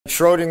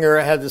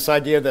Schrodinger had this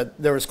idea that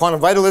there was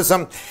quantum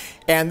vitalism,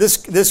 and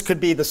this could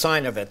be the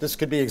sign of it. This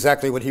could be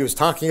exactly what he was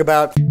talking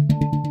about.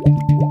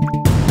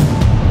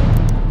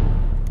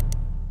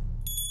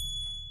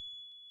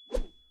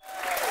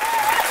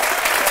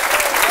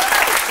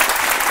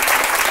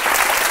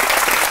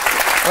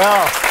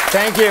 Well,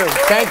 thank you.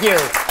 Thank you.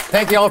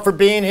 Thank you all for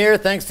being here.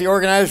 Thanks to the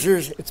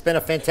organizers. It's been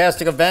a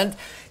fantastic event,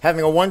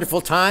 having a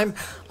wonderful time.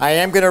 I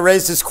am going to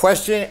raise this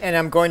question, and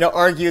I'm going to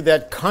argue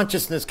that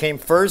consciousness came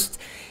first,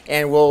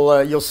 and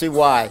you'll see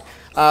why.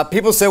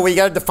 People say, well, you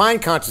got to define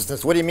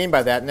consciousness. What do you mean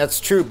by that? And that's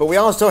true. But we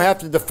also have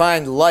to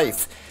define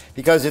life,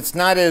 because it's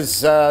not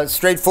as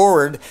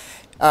straightforward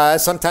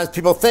sometimes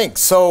people think.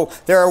 So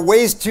there are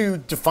ways to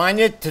define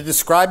it, to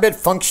describe it,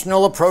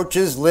 functional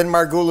approaches, Lynn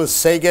Margulis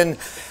Sagan,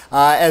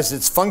 as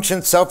its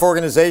function,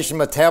 self-organization,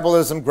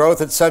 metabolism,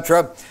 growth,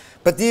 etc.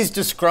 But these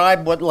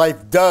describe what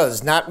life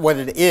does, not what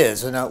it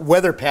is. And a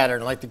weather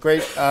pattern, like the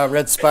great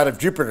red spot of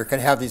Jupiter, can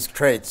have these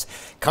traits.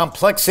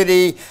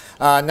 Complexity,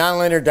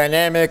 nonlinear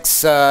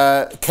dynamics,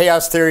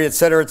 chaos theory,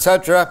 etc.,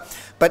 etc.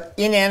 But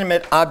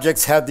inanimate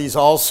objects have these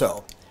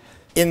also.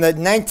 In the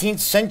 19th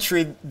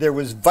century, there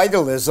was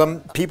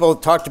vitalism. People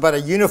talked about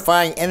a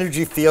unifying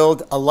energy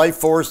field, a life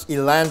force,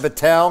 élan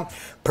vital,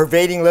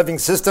 pervading living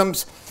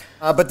systems.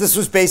 But this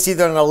was based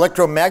either on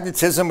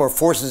electromagnetism or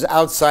forces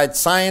outside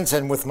science,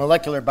 and with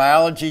molecular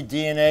biology,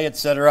 DNA,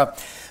 etc.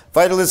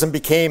 Vitalism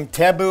became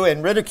taboo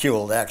and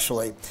ridiculed,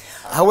 actually.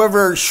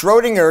 However,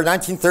 Schrodinger,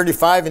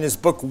 1935, in his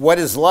book, What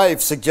is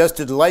Life?,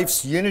 suggested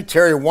life's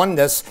unitary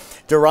oneness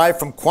derived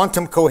from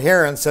quantum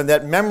coherence, and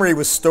that memory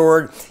was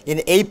stored in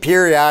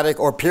aperiodic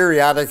or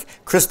periodic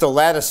crystal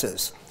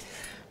lattices.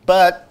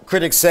 But,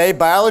 critics say,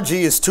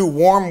 biology is too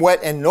warm, wet,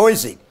 and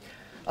noisy.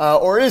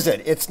 Or is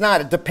it? It's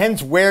not. It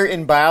depends where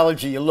in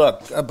biology you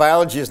look.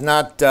 Biology is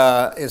not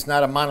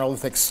a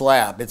monolithic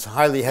slab. It's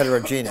highly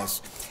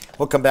heterogeneous.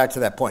 We'll come back to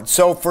that point.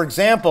 So, for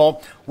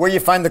example, where you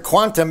find the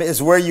quantum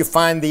is where you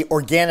find the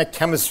organic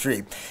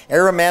chemistry.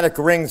 Aromatic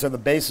rings are the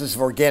basis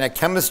of organic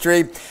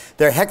chemistry.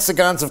 They're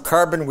hexagons of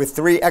carbon with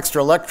 3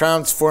 extra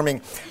electrons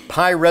forming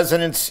pi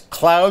resonance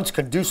clouds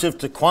conducive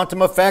to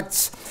quantum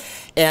effects.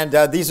 And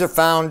these are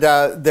found,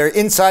 they're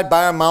inside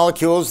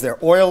biomolecules. They're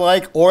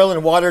oil-like. Oil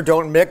and water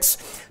don't mix.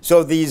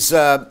 So these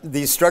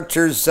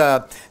structures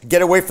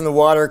get away from the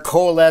water,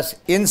 coalesce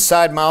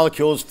inside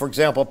molecules, for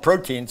example,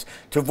 proteins,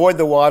 to avoid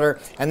the water.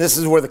 And this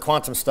is where the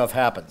quantum stuff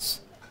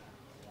happens.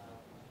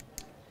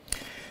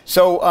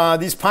 So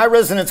these pi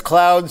resonance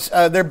clouds,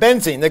 they're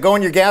benzene. They go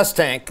in your gas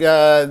tank.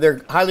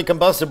 They're highly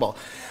combustible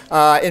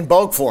in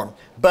bulk form.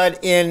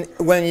 But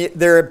when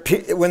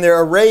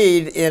they're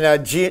arrayed in a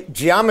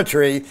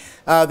geometry,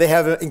 they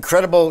have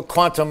incredible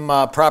quantum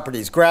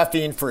properties.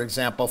 Graphene, for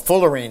example,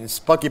 fullerenes,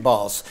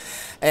 buckyballs.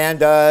 And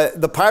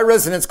the pi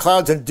resonance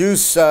clouds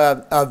induce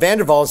van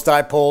der Waals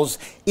dipoles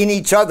in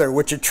each other,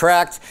 which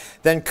attract,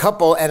 then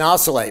couple, and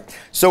oscillate.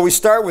 So we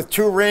start with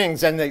 2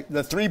 rings, and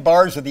the 3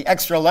 bars are the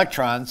extra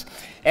electrons.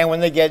 And when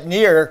they get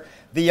near,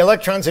 the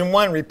electrons in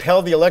one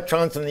repel the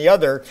electrons in the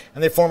other,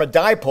 and they form a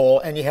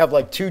dipole, and you have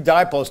like 2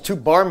 dipoles, 2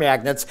 bar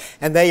magnets,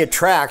 and they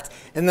attract,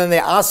 and then they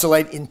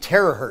oscillate in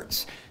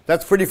terahertz.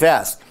 That's pretty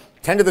fast.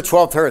 10 to the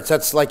 12th hertz,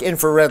 that's like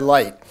infrared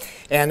light.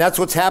 And that's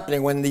what's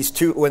happening when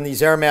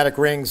these aromatic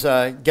rings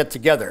get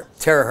together,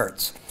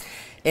 terahertz.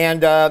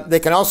 And they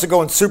can also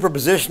go in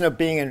superposition of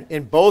being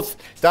in both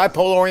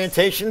dipole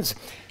orientations.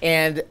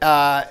 And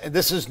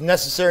this is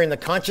necessary in the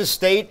conscious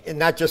state, and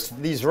not just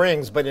these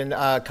rings, but in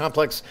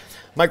complex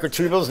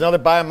microtubules and other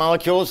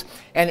biomolecules.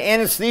 And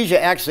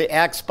anesthesia actually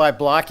acts by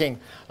blocking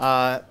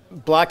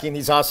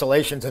these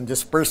oscillations and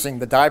dispersing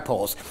the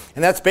dipoles.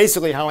 And that's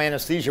basically how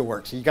anesthesia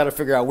works. You've got to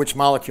figure out which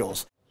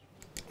molecules.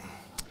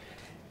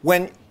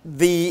 When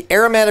the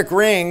aromatic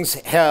rings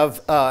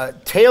have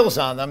tails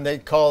on them, they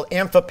call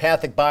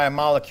amphipathic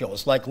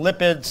biomolecules, like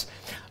lipids,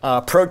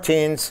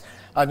 proteins,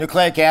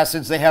 nucleic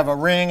acids. They have a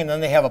ring, and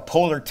then they have a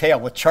polar tail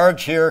with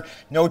charge here,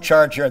 no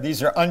charge here.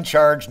 These are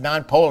uncharged,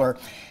 nonpolar.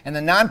 And the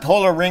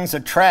nonpolar rings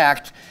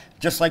attract,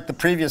 just like the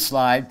previous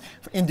slide,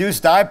 induce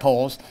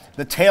dipoles.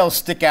 The tails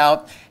stick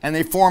out, and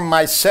they form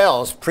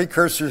micelles,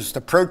 precursors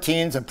to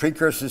proteins and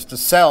precursors to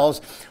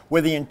cells,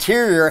 where the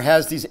interior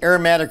has these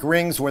aromatic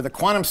rings where the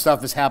quantum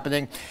stuff is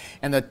happening,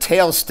 and the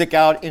tails stick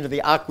out into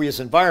the aqueous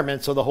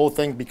environment, so the whole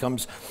thing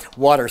becomes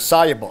water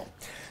soluble.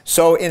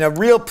 So in a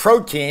real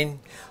protein,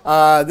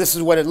 this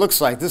is what it looks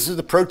like. This is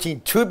the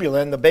protein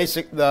tubulin, the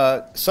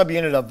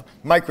subunit of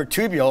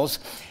microtubules.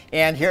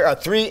 And here are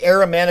 3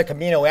 aromatic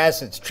amino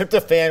acids.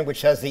 Tryptophan,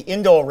 which has the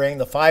indole ring,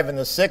 the 5 and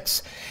the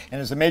 6,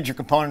 and is a major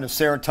component of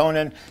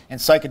serotonin and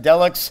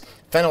psychedelics.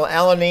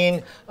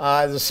 Phenylalanine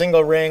is a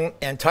single ring,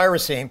 and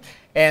tyrosine.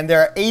 And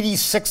there are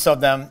 86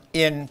 of them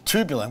in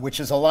tubulin,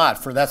 which is a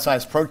lot for that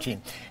size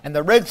protein. And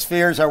the red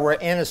spheres are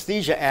where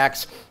anesthesia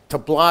acts to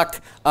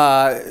block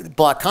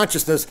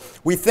consciousness,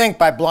 we think,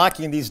 by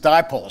blocking these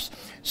dipoles.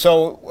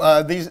 So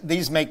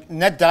these make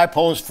net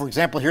dipoles. For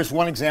example, here's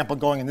one example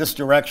going in this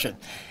direction.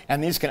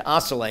 And these can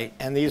oscillate,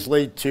 and these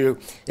lead to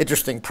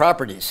interesting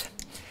properties.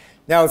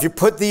 Now, if you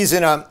put these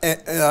in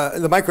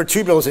the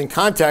microtubules in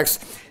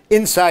context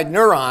inside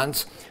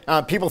neurons,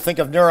 people think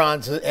of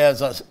neurons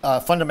as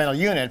a fundamental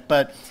unit,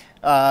 but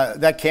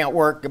that can't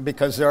work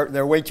because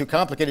they're way too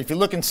complicated. If you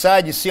look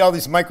inside, you see all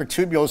these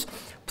microtubules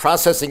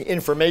processing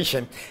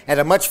information at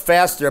a much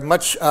faster,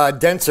 much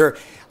denser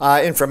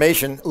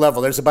information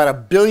level. There's about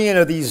 1 billion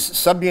of these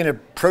subunit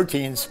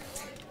proteins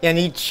in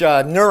each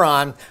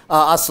neuron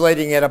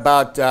oscillating at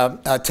about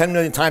 10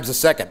 million times a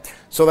second.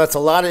 So that's a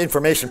lot of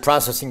information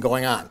processing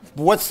going on.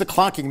 What's the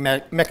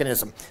clocking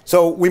mechanism?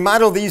 So we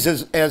model these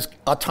as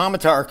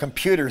automata or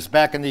computers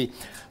back in the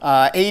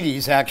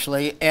 80s,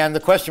 actually, and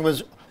the question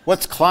was,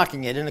 what's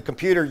clocking it? In a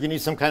computer, you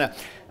need some kind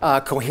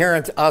of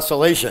coherent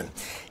oscillation.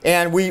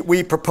 And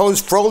we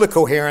proposed Froehlich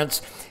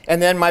coherence,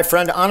 and then my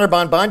friend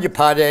Anirban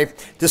Bandyapade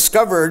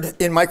discovered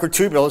in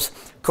microtubules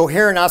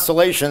coherent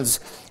oscillations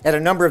at a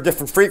number of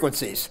different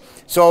frequencies.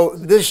 So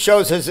this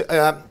shows his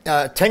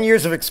 10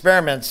 years of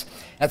experiments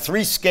at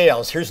 3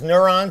 scales. Here's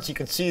neurons. You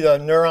can see the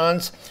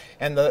neurons,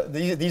 and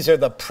these are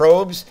the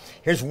probes.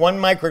 Here's 1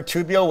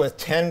 microtubule with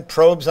 10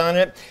 probes on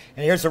it,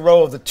 and here's a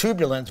row of the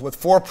tubulins with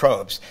 4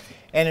 probes.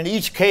 And in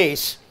each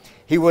case,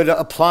 he would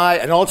apply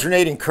an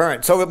alternating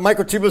current. So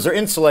microtubules are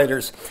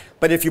insulators,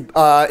 but if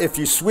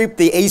you sweep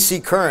the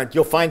AC current,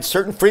 you'll find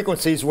certain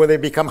frequencies where they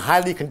become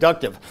highly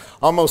conductive,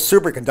 almost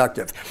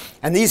superconductive.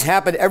 And these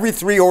happen every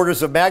 3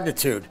 orders of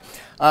magnitude.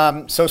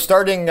 So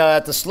starting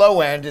at the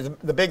slow end,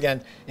 the big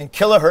end, in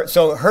kilohertz.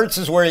 So hertz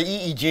is where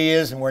EEG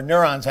is and where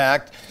neurons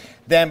act.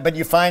 But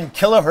you find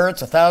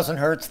kilohertz, 1,000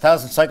 hertz,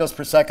 1,000 cycles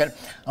per second,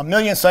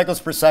 1,000,000 cycles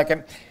per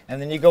second, and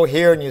then you go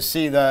here and you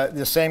see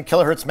the same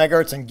kilohertz,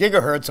 megahertz, and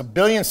gigahertz, 1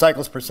 billion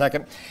cycles per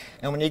second.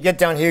 And when you get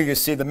down here, you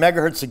see the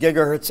megahertz, the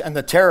gigahertz, and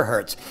the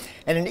terahertz.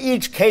 And in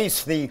each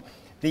case, the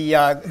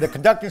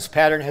conductance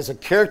pattern has a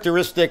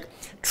characteristic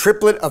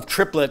triplet of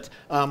triplet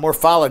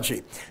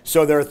morphology.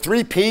 So there are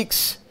 3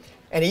 peaks,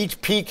 and each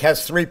peak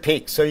has 3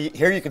 peaks. So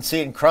here you can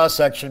see it in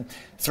cross-section,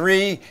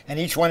 3, and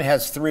each one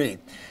has 3.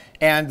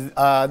 And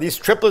these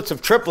triplets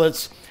of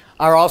triplets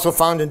are also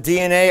found in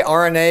DNA,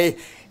 RNA,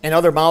 and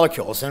other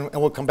molecules, and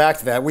we'll come back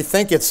to that. We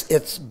think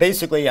it's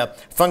basically a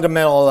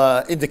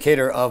fundamental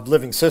indicator of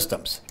living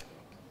systems.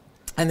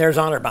 And there's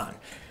Anirban.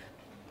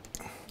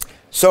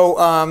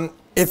 So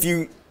if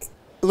you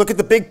look at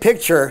the big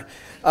picture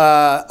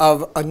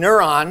of a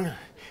neuron,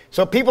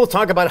 so people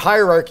talk about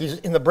hierarchies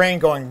in the brain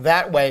going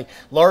that way,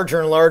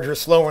 larger and larger,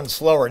 slower and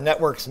slower,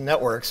 networks and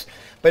networks.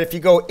 But if you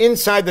go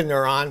inside the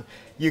neuron,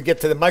 you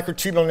get to the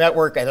microtubule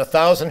network at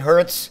 1,000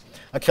 hertz,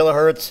 a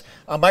kilohertz,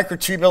 a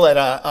microtubule at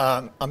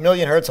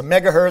 1,000,000 hertz, a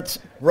megahertz,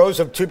 rows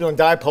of tubulin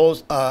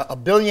dipoles,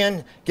 1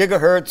 billion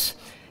gigahertz,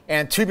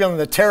 and tubulin in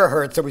the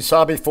terahertz that we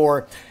saw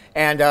before.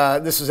 And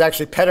this is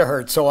actually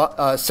petahertz,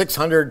 so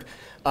 600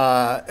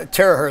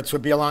 terahertz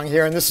would be along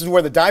here. And this is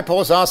where the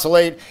dipoles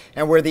oscillate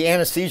and where the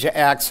anesthesia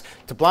acts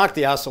to block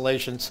the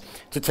oscillations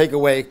to take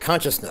away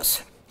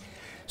consciousness.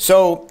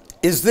 So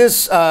is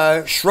this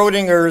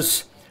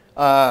Schrodinger's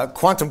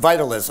quantum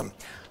vitalism?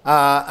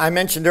 I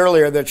mentioned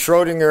earlier that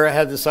Schrodinger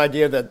had this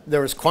idea that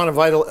there was quantum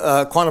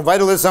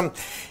vitalism,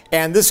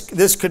 and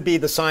this could be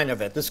the sign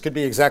of it. This could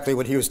be exactly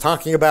what he was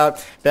talking about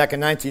back in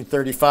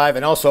 1935,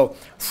 and also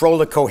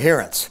Froehlich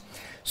coherence.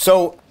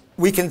 So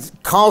we can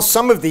call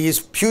some of these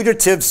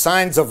putative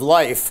signs of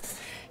life.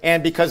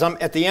 And because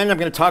at the end, I'm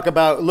going to talk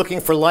about looking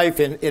for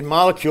life in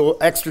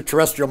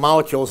extraterrestrial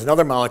molecules and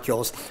other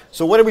molecules.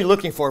 So what are we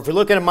looking for? If we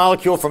look at a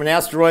molecule from an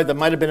asteroid that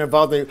might have been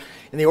involved in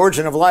the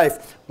origin of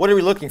life, what are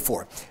we looking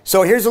for?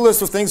 So here's a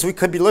list of things we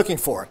could be looking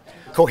for.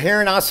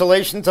 Coherent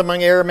oscillations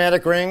among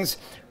aromatic rings,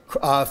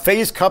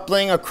 phase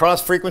coupling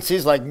across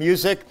frequencies like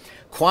music,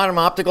 quantum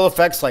optical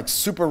effects like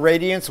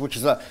superradiance, which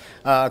is a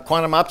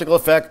quantum optical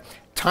effect,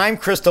 time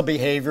crystal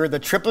behavior. The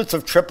triplets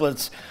of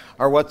triplets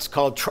are what's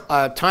called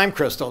time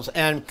crystals.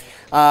 And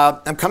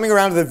I'm coming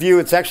around to the view,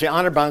 it's actually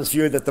Anirban's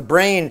view, that the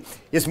brain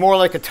is more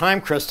like a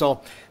time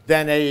crystal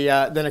than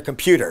a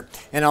computer.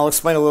 And I'll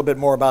explain a little bit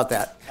more about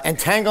that.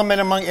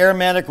 Entanglement among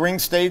aromatic ring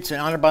states,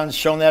 and Anirban's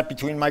shown that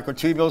between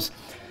microtubules.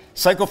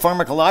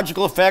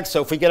 Psychopharmacological effects,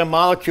 so if we get a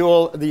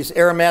molecule, these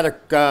aromatic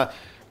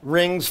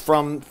rings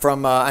from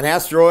an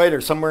asteroid or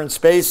somewhere in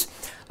space,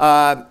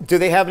 do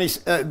they have any,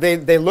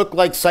 they look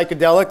like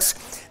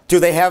psychedelics. Do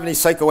they have any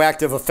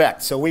psychoactive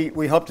effects? So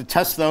we hope to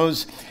test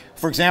those,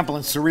 for example,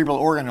 in cerebral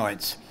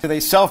organoids. Do they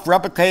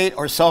self-replicate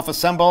or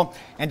self-assemble?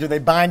 And do they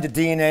bind to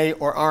DNA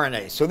or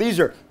RNA? So these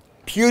are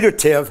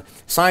putative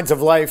signs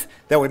of life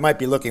that we might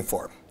be looking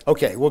for.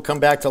 Okay, we'll come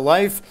back to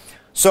life.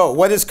 So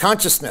what is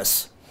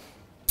consciousness?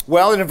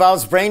 Well, it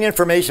involves brain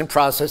information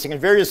processing and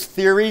various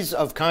theories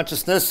of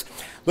consciousness.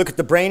 Look at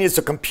the brain as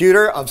a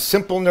computer of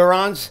simple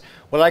neurons,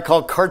 what I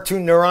call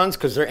cartoon neurons,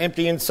 because they're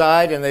empty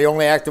inside and they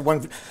only act at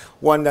one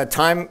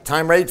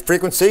time rate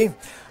frequency.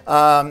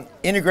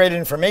 Integrated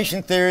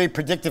information theory,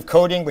 predictive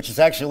coding, which is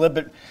actually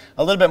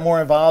a little bit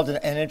more involved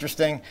and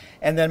interesting,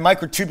 and then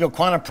microtubule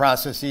quantum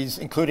processes,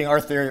 including our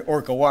theory,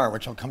 OR,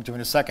 which I'll come to in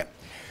a second.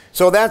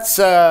 So that's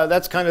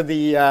kind of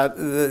the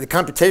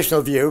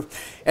computational view.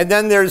 And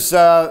then there's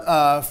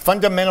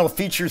fundamental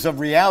features of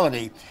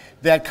reality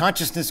that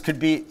consciousness could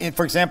be,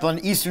 for example,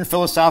 in Eastern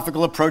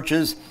philosophical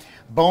approaches,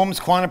 Bohm's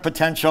quantum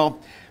potential,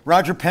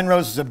 Roger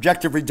Penrose's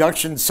objective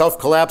reduction,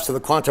 self-collapse of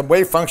the quantum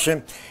wave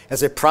function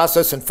as a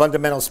process in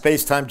fundamental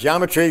space-time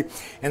geometry.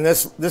 And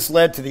this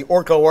led to the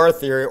OR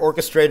theory,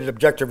 orchestrated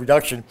objective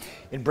reduction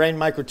in brain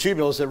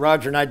microtubules that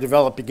Roger and I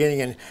developed beginning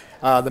in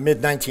the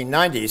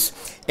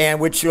mid-1990s, and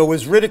which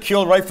was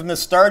ridiculed right from the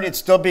start. It's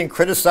still being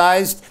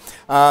criticized.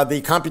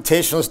 The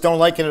computationalists don't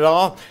like it at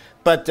all,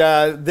 but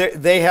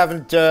they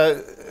haven't,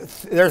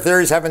 their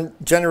theories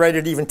haven't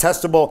generated even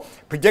testable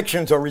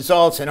predictions or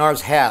results, and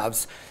ours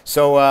have.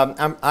 So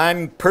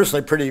I'm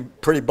personally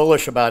pretty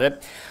bullish about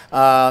it,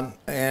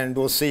 and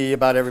we'll see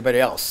about everybody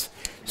else.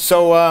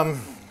 So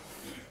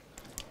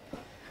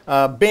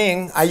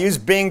being, I use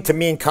being to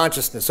mean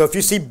consciousness. So if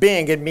you see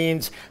being, it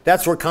means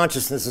that's where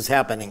consciousness is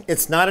happening.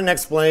 It's not an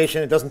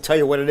explanation. It doesn't tell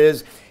you what it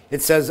is.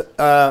 It says,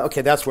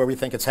 okay, that's where we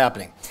think it's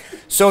happening.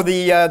 So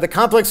the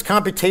complex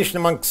computation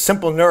among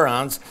simple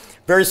neurons,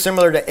 very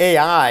similar to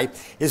AI,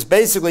 is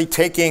basically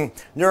taking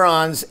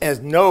neurons as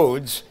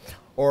nodes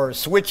or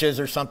switches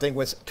or something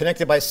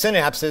connected by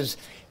synapses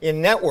in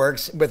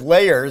networks with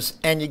layers,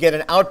 and you get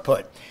an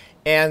output.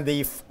 And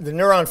the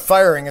neuron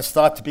firing is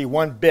thought to be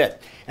 1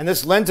 bit. And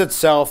this lends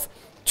itself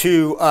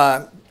to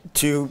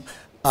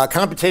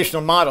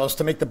computational models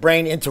to make the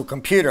brain into a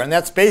computer. And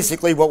that's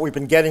basically what we've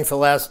been getting for the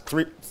last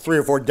three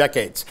or 4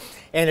 decades.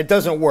 And it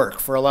doesn't work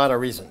for a lot of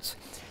reasons.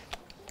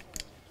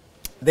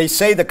 They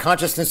say the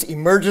consciousness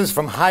emerges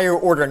from higher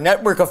order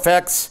network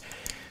effects.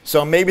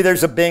 So maybe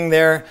there's a Bing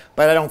there,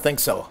 but I don't think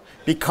so.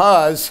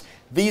 Because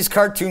these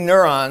cartoon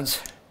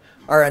neurons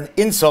are an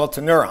insult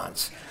to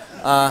neurons.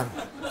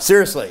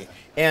 Seriously.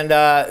 And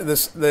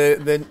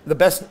the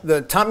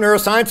top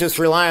neuroscientists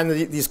rely on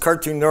these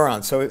cartoon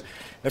neurons. So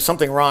there's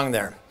something wrong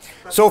there.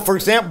 So for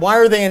example, why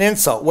are they an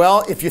insult?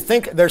 Well, if you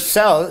think they're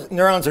cells,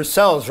 neurons are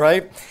cells,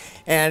 right?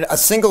 And a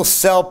single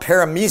cell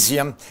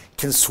paramecium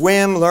can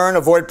swim, learn,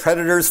 avoid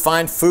predators,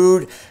 find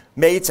food,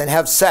 mates, and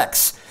have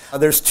sex.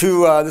 There's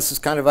two, this is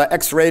kind of an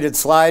X-rated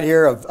slide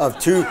here of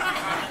 2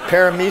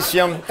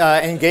 paramecium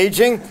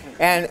engaging.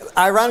 And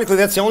ironically,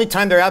 that's the only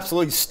time they're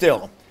absolutely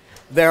still.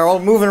 They're all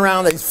moving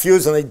around, they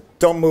fuse, and they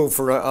don't move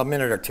for a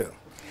minute or 2.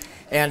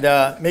 And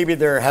maybe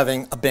they're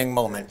having a Bing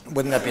moment.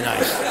 Wouldn't that be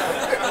nice?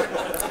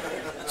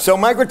 So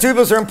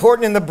microtubules are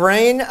important in the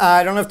brain.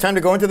 I don't have time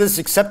to go into this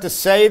except to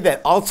say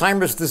that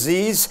Alzheimer's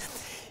disease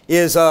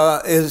is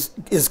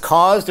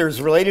caused or is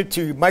related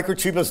to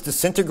microtubules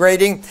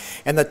disintegrating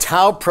and the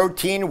tau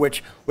protein,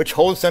 which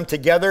holds them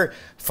together,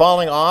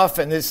 falling off,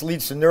 and this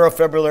leads to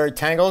neurofibrillary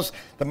tangles.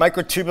 The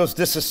microtubules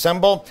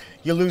disassemble.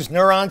 You lose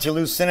neurons, you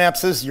lose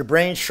synapses, your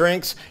brain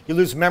shrinks, you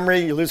lose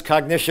memory, you lose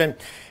cognition,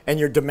 and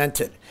you're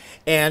demented.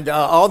 And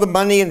all the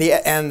money and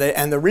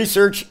the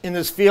research in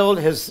this field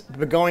has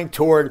been going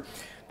toward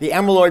the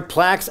amyloid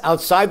plaques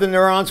outside the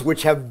neurons,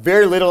 which have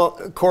very little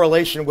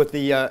correlation with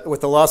the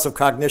loss of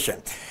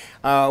cognition.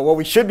 What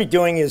we should be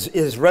doing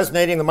is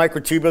resonating the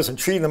microtubules and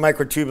treating the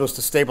microtubules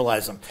to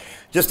stabilize them.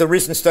 Just a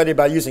recent study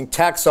about using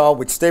Taxol,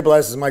 which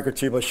stabilizes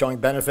microtubules, showing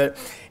benefit.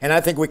 And I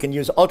think we can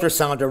use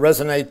ultrasound to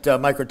resonate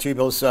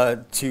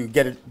microtubules to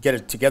get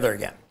it together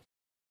again.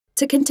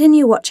 To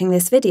continue watching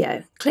this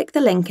video, click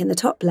the link in the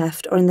top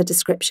left or in the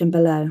description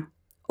below.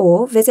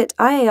 Or visit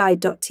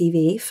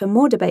iai.tv for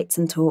more debates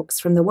and talks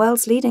from the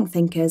world's leading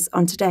thinkers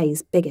on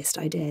today's biggest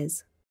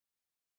ideas.